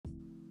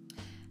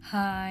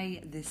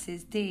Hi, this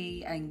is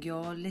Dee, and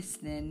you're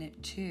listening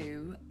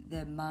to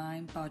the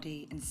Mind,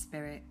 Body and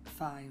Spirit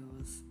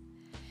Files.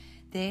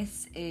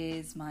 This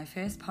is my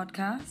first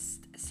podcast,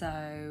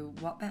 so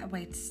what better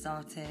way to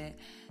start it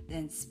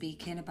than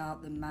speaking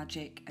about the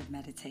magic of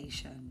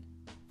meditation?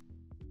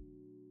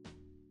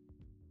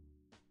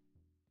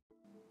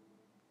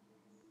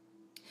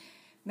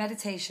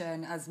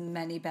 Meditation has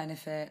many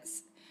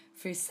benefits.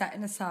 Through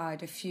setting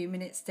aside a few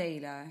minutes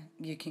daily,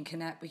 you can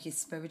connect with your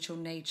spiritual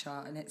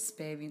nature and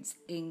experience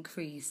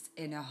increased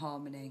inner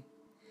harmony.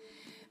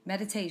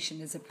 Meditation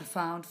is a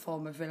profound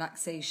form of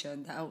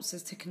relaxation that helps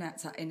us to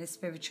connect our inner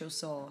spiritual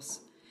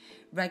source.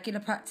 Regular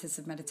practice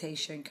of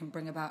meditation can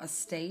bring about a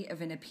state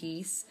of inner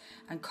peace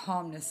and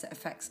calmness that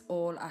affects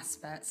all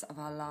aspects of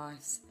our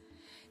lives.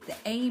 The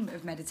aim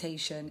of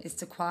meditation is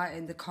to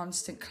quieten the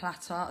constant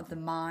clatter of the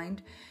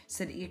mind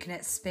so that you can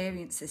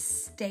experience a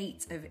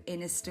state of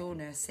inner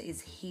stillness that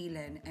is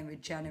healing and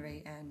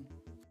regenerating.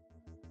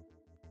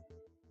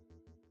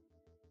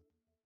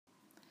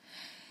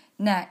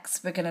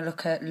 Next, we're going to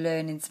look at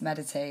learning to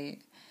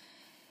meditate.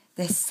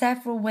 There's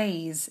several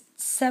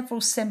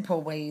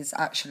simple ways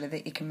actually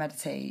that you can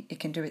meditate. You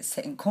can do it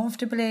sitting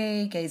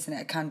comfortably, gazing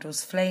at a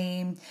candle's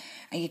flame,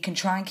 and you can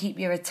try and keep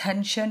your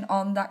attention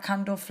on that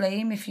candle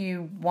flame if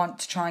you want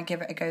to try and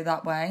give it a go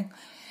that way.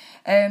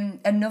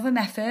 Another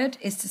method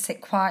is to sit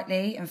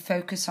quietly and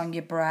focus on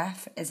your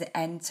breath as it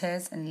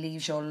enters and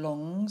leaves your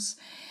lungs.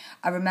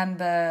 I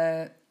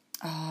remember,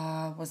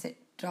 was it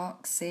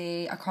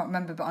Doxy? I can't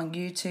remember, but on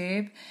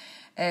YouTube,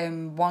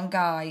 one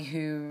guy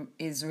who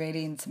is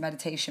really into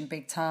meditation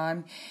big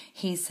time,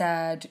 he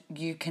said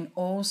you can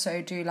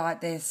also do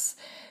like this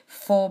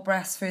 4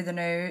 breaths through the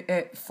nose,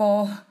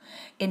 4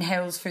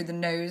 inhales through the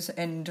nose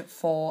and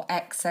 4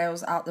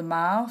 exhales out the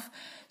mouth.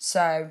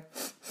 So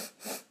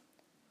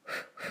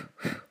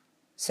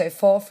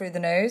 4 through the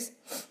nose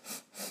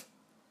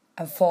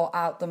and 4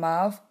 out the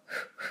mouth.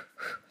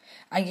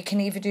 And you can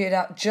either do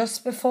that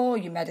just before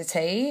you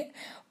meditate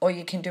or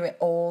you can do it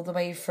all the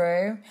way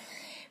through.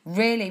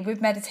 Really,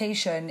 with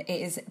meditation, it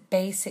is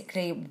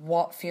basically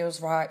what feels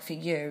right for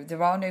you.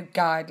 There are no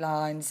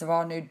guidelines, there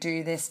are no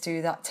do this,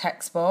 do that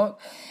textbook,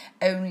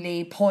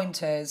 only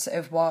pointers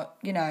of what,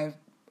 a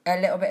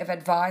little bit of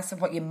advice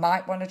of what you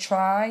might want to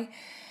try.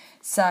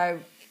 So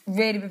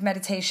really with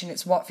meditation,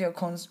 it's what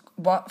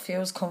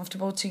feels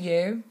comfortable to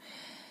you.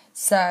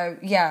 So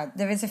yeah,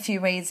 there is a few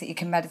ways that you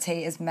can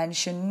meditate as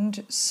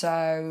mentioned.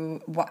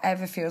 So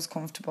whatever feels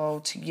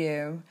comfortable to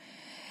you.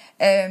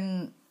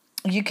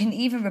 You can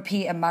even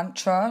repeat a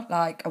mantra,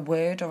 like a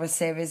word or a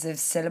series of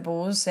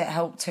syllables that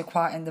help to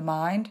quieten the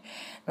mind.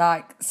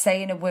 Like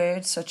saying a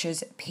word such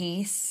as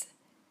peace,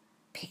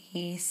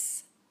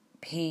 peace,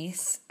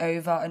 peace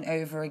over and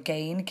over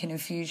again can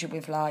infuse you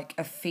with like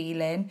a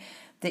feeling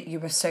that you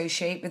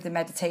associate with the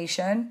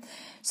meditation.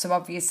 So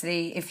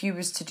obviously, if you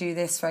was to do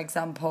this, for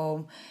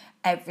example,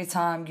 every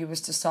time you was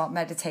to start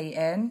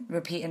meditating,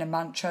 repeating a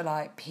mantra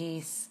like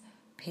peace,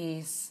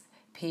 peace,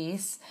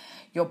 peace,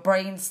 your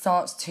brain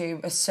starts to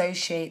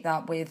associate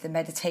that with the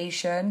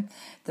meditation.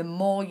 The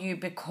more you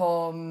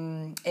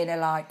become in a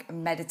like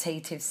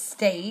meditative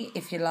state,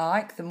 if you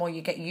like, the more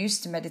you get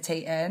used to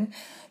meditating,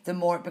 the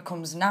more it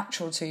becomes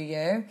natural to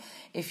you.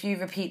 If you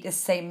repeat the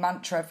same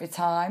mantra every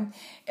time,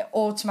 it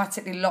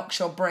automatically locks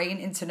your brain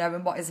into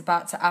knowing what is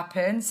about to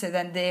happen. So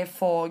then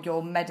therefore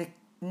your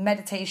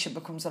meditation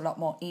becomes a lot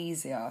more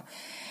easier.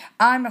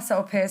 I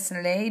myself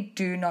personally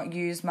do not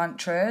use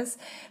mantras,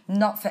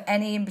 not for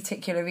any in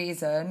particular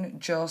reason,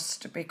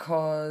 just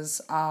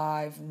because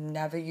I've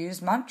never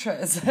used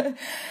mantras.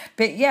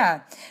 But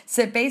yeah,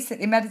 so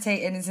basically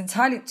meditating is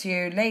entirely up to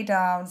you. Lay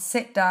down,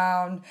 sit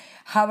down,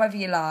 however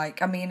you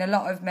like. I mean, a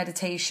lot of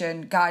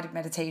guided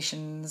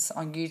meditations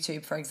on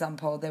YouTube, for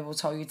example, they will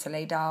tell you to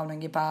lay down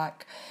on your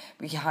back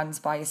with your hands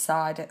by your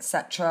side,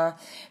 etc.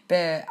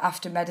 But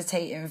after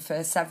meditating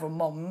for several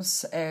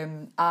months,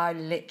 I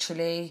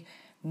literally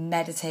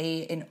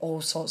meditate in all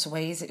sorts of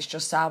ways. It's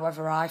just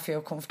however I feel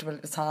comfortable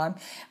at the time,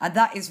 and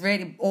that is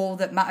really all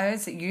that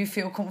matters, that you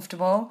feel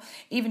comfortable.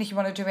 Even if you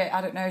want to do it,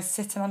 I don't know,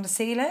 sitting on the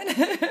ceiling,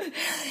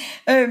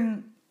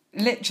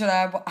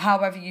 literally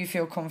however you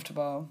feel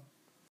comfortable.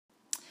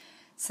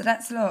 So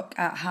let's look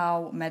at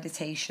how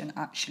meditation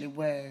actually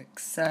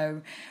works.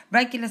 So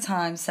regular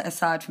time set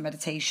aside for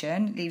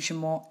meditation leaves you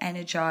more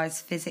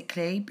energized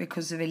physically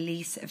because the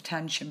release of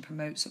tension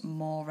promotes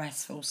more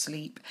restful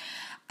sleep.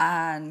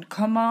 And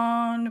come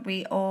on,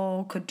 we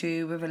all could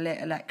do with a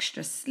little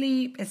extra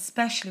sleep,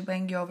 especially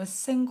when you're a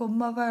single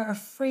mother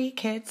of 3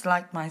 kids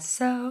like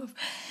myself.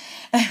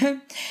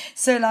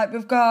 So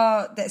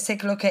let's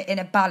take a look at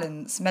inner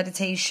balance.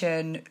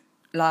 Meditation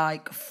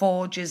like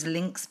forges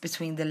links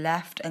between the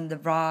left and the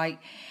right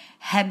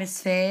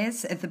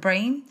hemispheres of the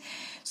brain.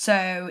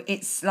 So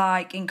it's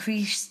like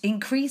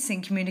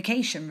increasing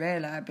communication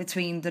really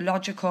between the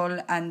logical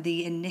and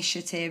the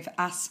initiative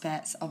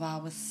aspects of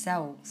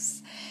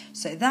ourselves.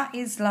 So that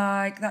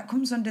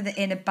comes under the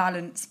inner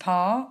balance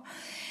part.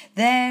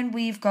 Then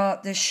we've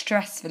got the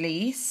stress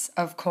release,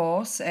 of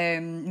course.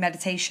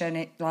 Meditation,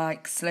 it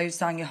like slows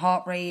down your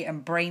heart rate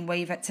and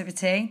brainwave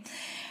activity.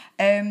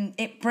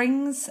 It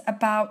brings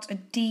about a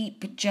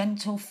deep,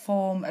 gentle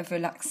form of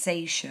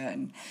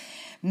relaxation.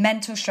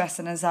 Mental stress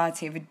and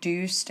anxiety are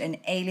reduced and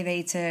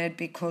alleviated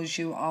because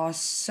you are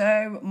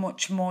so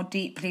much more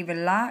deeply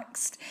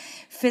relaxed.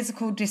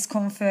 Physical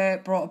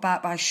discomfort brought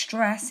about by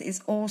stress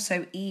is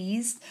also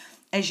eased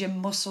as your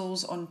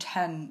muscles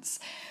untense.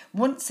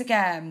 Once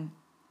again,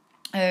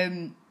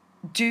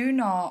 do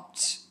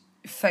not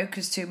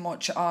focus too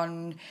much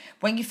on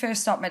when you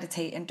first start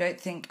meditating. Don't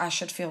think I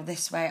should feel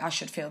this way, I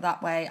should feel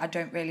that way, I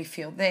don't really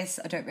feel this,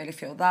 I don't really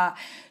feel that.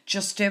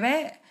 Just do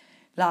it.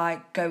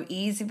 Like, go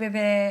easy with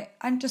it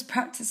and just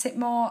practice it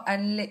more.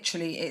 And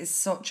literally, it is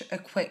such a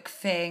quick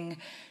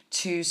thing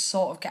to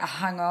sort of get a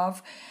hang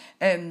of.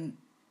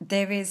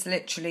 There is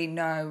literally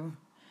no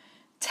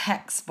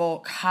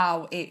textbook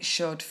how it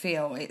should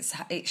feel.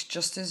 It's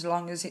just as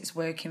long as it's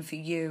working for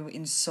you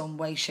in some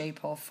way,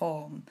 shape or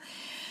form.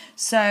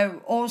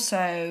 So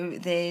also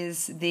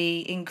there's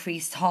the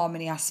increased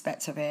harmony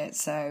aspect of it.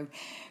 So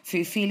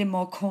through feeling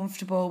more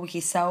comfortable with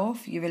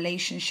yourself, your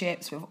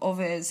relationships with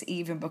others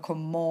even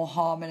become more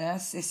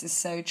harmonious. This is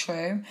so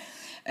true.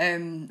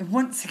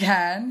 Once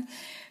again,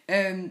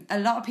 a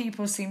lot of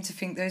people seem to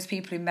think those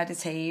people who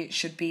meditate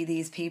should be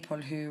these people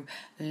who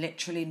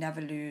literally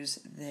never lose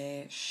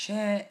their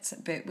shit,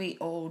 but we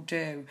all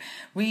do.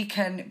 We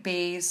can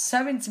be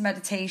so into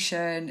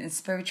meditation and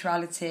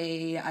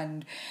spirituality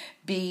and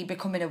be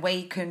becoming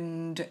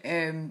awakened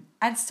and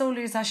still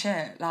lose our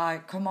shit.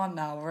 Like, come on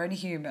now, we're only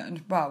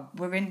human. Well,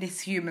 we're in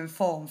this human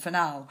form for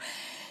now.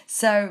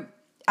 So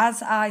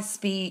as I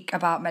speak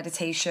about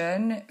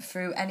meditation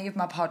through any of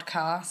my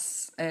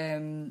podcasts,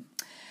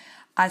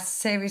 I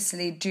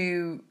seriously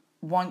do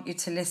want you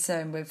to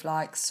listen with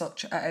like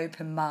such an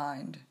open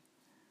mind.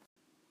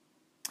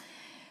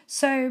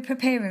 So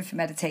preparing for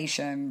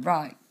meditation,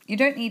 right. You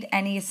don't need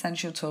any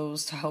essential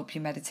tools to help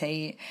you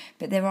meditate,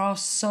 but there are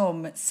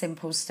some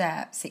simple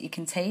steps that you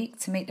can take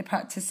to make the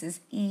practice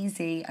as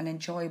easy and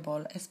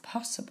enjoyable as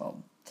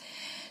possible.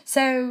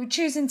 So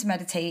choosing to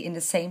meditate in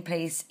the same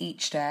place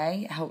each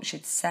day helps you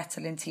to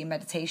settle into your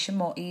meditation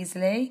more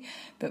easily.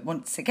 But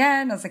once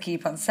again, as I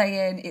keep on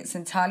saying, it's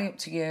entirely up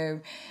to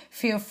you.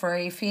 Feel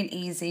free, feel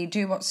easy,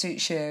 do what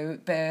suits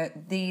you.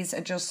 But these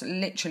are just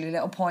literally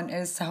little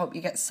pointers to help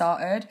you get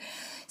started.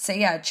 So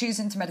yeah,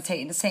 choosing to meditate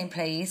in the same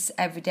place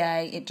every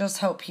day, it does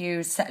help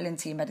you settle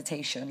into your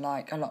meditation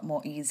like a lot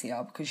more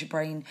easier because your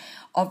brain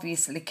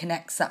obviously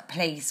connects that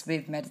place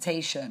with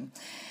meditation.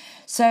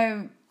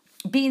 So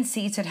being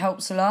seated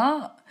helps a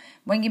lot.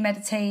 When you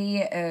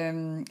meditate,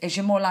 as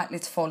you're more likely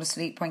to fall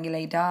asleep when you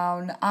lay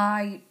down.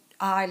 I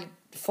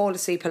fall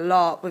asleep a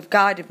lot with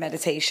guided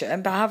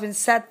meditation, but having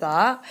said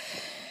that,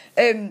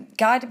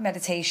 guided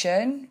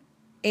meditation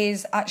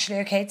is actually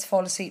okay to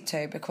fall asleep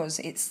to because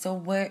it still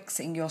works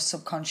in your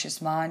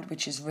subconscious mind,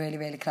 which is really,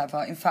 really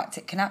clever. In fact,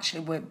 it can actually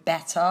work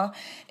better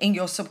in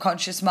your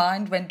subconscious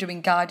mind when doing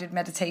guided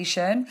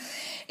meditation.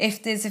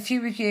 If there's a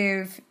few of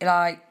you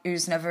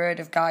who's never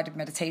heard of guided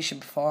meditation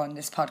before on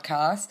this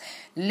podcast,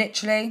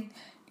 literally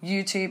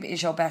YouTube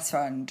is your best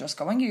friend. Just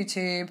go on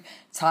YouTube,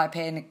 type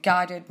in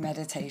guided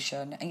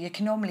meditation, and you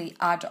can normally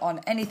add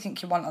on anything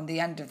you want on the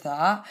end of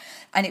that,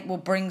 and it will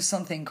bring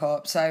something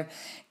up. So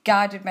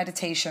guided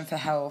meditation for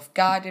health,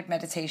 guided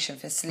meditation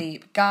for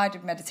sleep,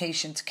 guided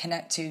meditation to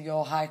connect to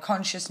your high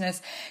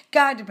consciousness,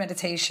 guided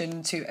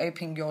meditation to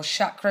open your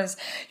chakras.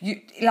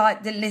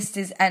 The list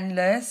is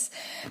endless.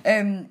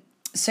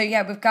 So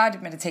yeah, with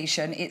guided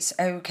meditation, it's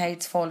okay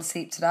to fall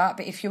asleep to that.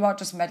 But if you are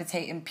just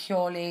meditating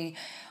purely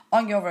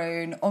on your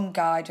own,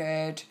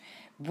 unguided,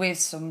 with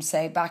some,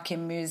 say,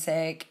 backing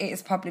music, it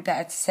is probably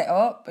better to sit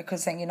up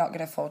because then you're not going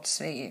to fall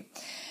asleep.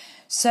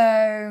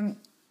 So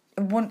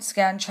once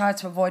again, try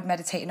to avoid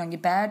meditating on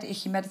your bed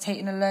if you're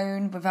meditating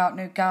alone without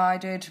no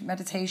guided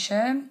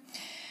meditation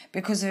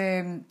because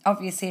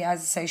obviously it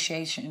has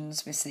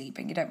associations with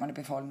sleeping. You don't want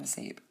to be falling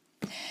asleep.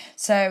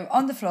 So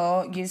on the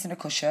floor, using a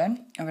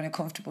cushion or in a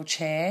comfortable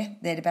chair,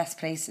 they're the best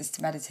places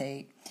to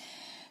meditate.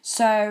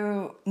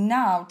 So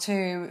now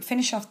to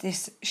finish off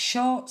this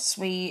short,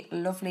 sweet,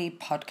 lovely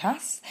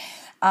podcast,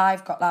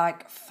 I've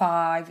got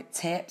 5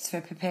 tips for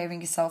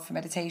preparing yourself for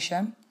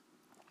meditation.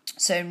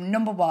 So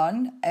number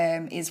 1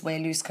 is wear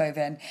loose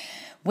clothing.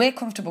 Wear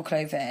comfortable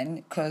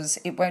clothing because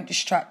it won't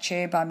distract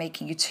you by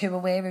making you too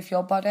aware of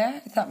your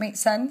body, if that makes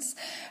sense.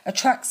 A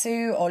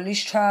tracksuit or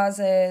loose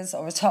trousers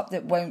or a top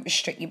that won't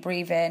restrict your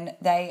breathing,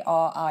 they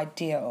are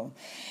ideal.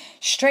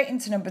 Straight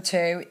into number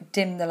 2,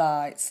 dim the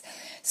lights.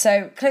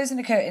 So closing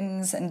the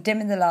curtains and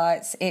dimming the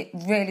lights, it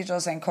really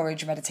does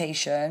encourage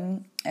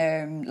meditation.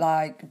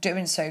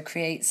 Doing so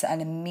creates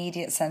an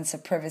immediate sense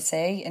of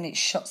privacy and it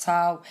shuts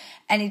out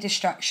any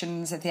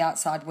distractions of the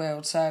outside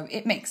world. So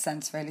it makes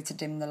sense really to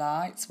dim the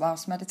lights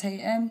whilst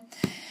meditating.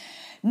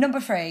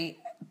 Number 3,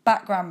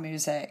 background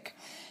music.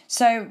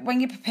 So when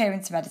you're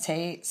preparing to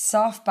meditate,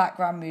 soft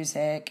background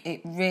music,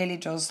 it really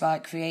does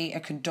like create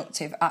a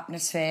conductive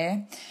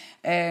atmosphere.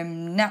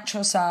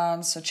 Natural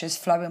sounds such as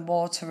flowing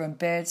water and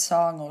bird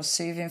song or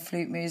soothing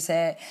flute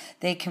music,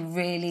 they can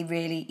really,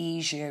 really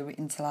ease you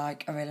into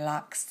like a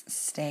relaxed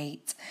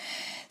state.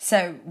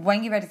 So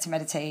when you're ready to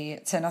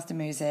meditate, turn off the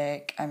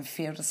music and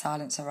feel the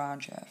silence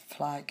around you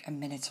for like a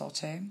minute or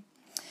two.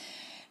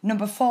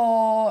 Number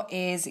 4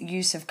 is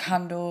use of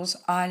candles.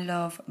 I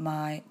love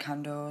my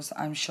candles.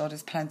 I'm sure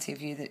there's plenty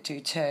of you that do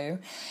too.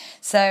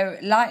 So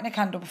lighting a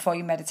candle before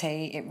you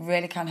meditate, it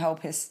really can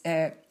help us,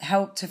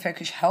 help to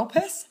focus, help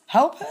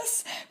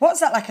us? What's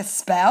that, like a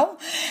spell?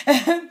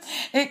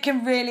 It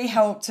can really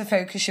help to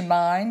focus your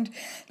mind.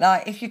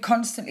 Like if you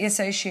constantly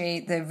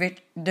associate the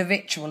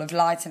ritual of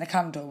lighting a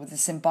candle with the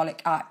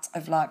symbolic act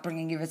of like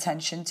bringing your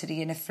attention to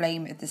the inner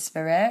flame of the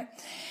spirit,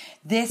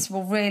 this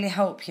will really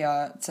help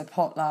you to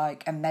put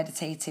like a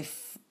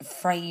meditative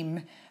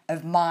frame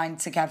of mind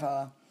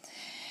together.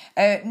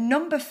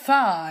 Number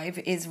 5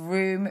 is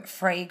room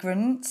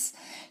fragrance.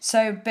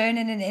 So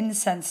burning an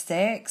incense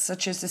stick,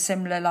 such as it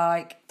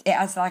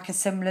has like a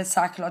similar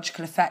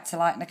psychological effect to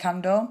lighting a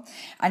candle,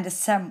 and the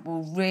scent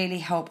will really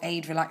help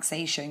aid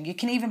relaxation. You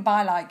can even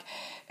buy like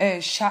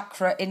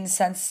chakra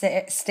incense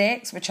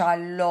sticks, which I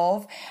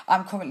love.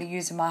 I'm currently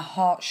using my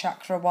heart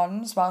chakra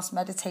ones whilst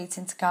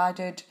meditating to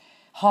guided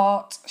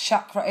heart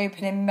chakra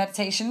opening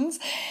meditations.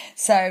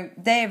 So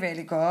they're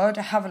really good.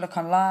 Have a look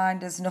online.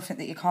 There's nothing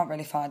that you can't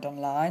really find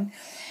online.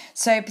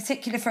 So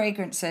particular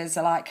fragrances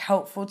are like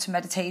helpful to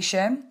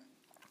meditation.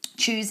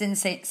 Choosing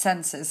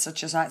scents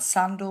such as like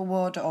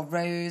sandalwood or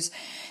rose,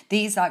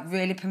 these like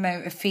really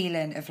promote a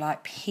feeling of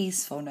like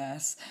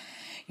peacefulness.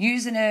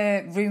 Using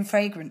a room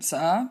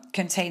fragrancer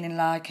containing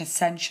like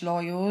essential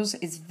oils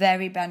is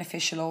very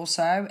beneficial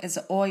also, as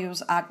the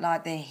oils add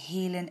like their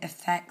healing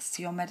effects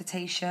to your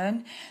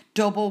meditation.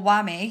 Double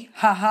whammy,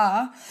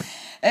 haha.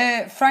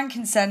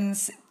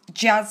 Frankincense,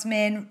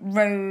 jasmine,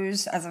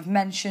 rose, as I've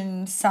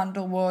mentioned,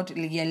 sandalwood,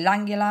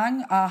 ylang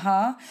ylang,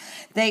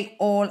 they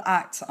all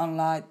act on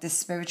like the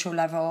spiritual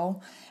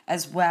level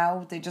as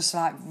well. They just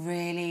like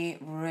really,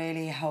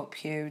 really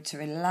help you to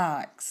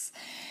relax.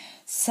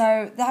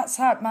 So that's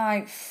like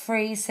my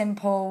 3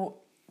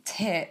 simple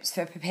tips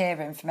for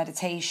preparing for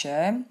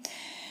meditation.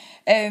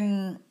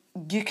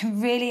 You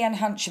can really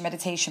enhance your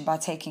meditation by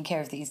taking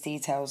care of these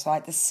details.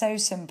 Like they're so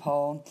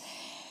simple.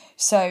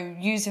 So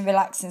using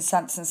relaxing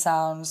scents and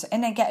sounds,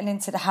 and then getting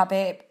into the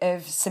habit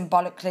of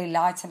symbolically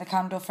lighting a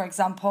candle, for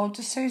example.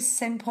 Just so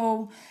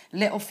simple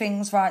little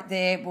things right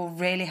there will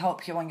really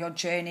help you on your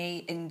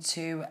journey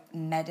into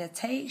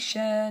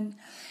meditation.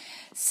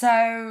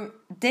 So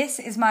this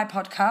is my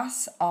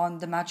podcast on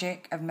the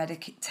magic of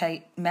meditation.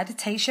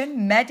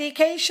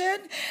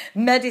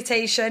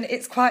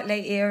 It's quite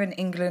late here in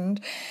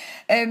England.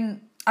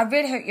 I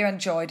really hope you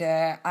enjoyed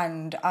it,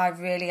 and I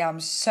really am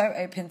so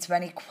open to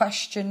any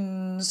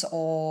questions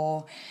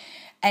or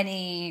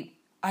any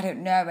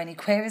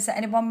queries that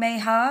anyone may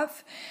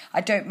have.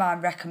 I don't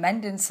mind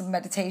recommending some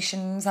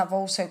meditations. I've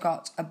also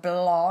got a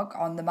blog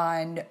on the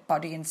mind,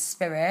 body and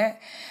spirit,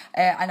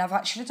 and I've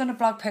actually done a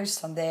blog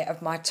post on there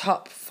of my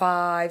top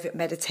 5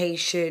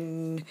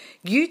 meditation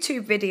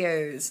YouTube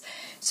videos.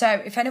 So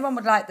if anyone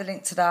would like the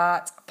link to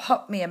that,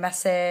 pop me a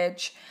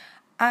message,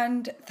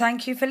 and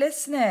thank you for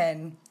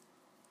listening.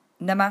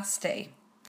 Namaste.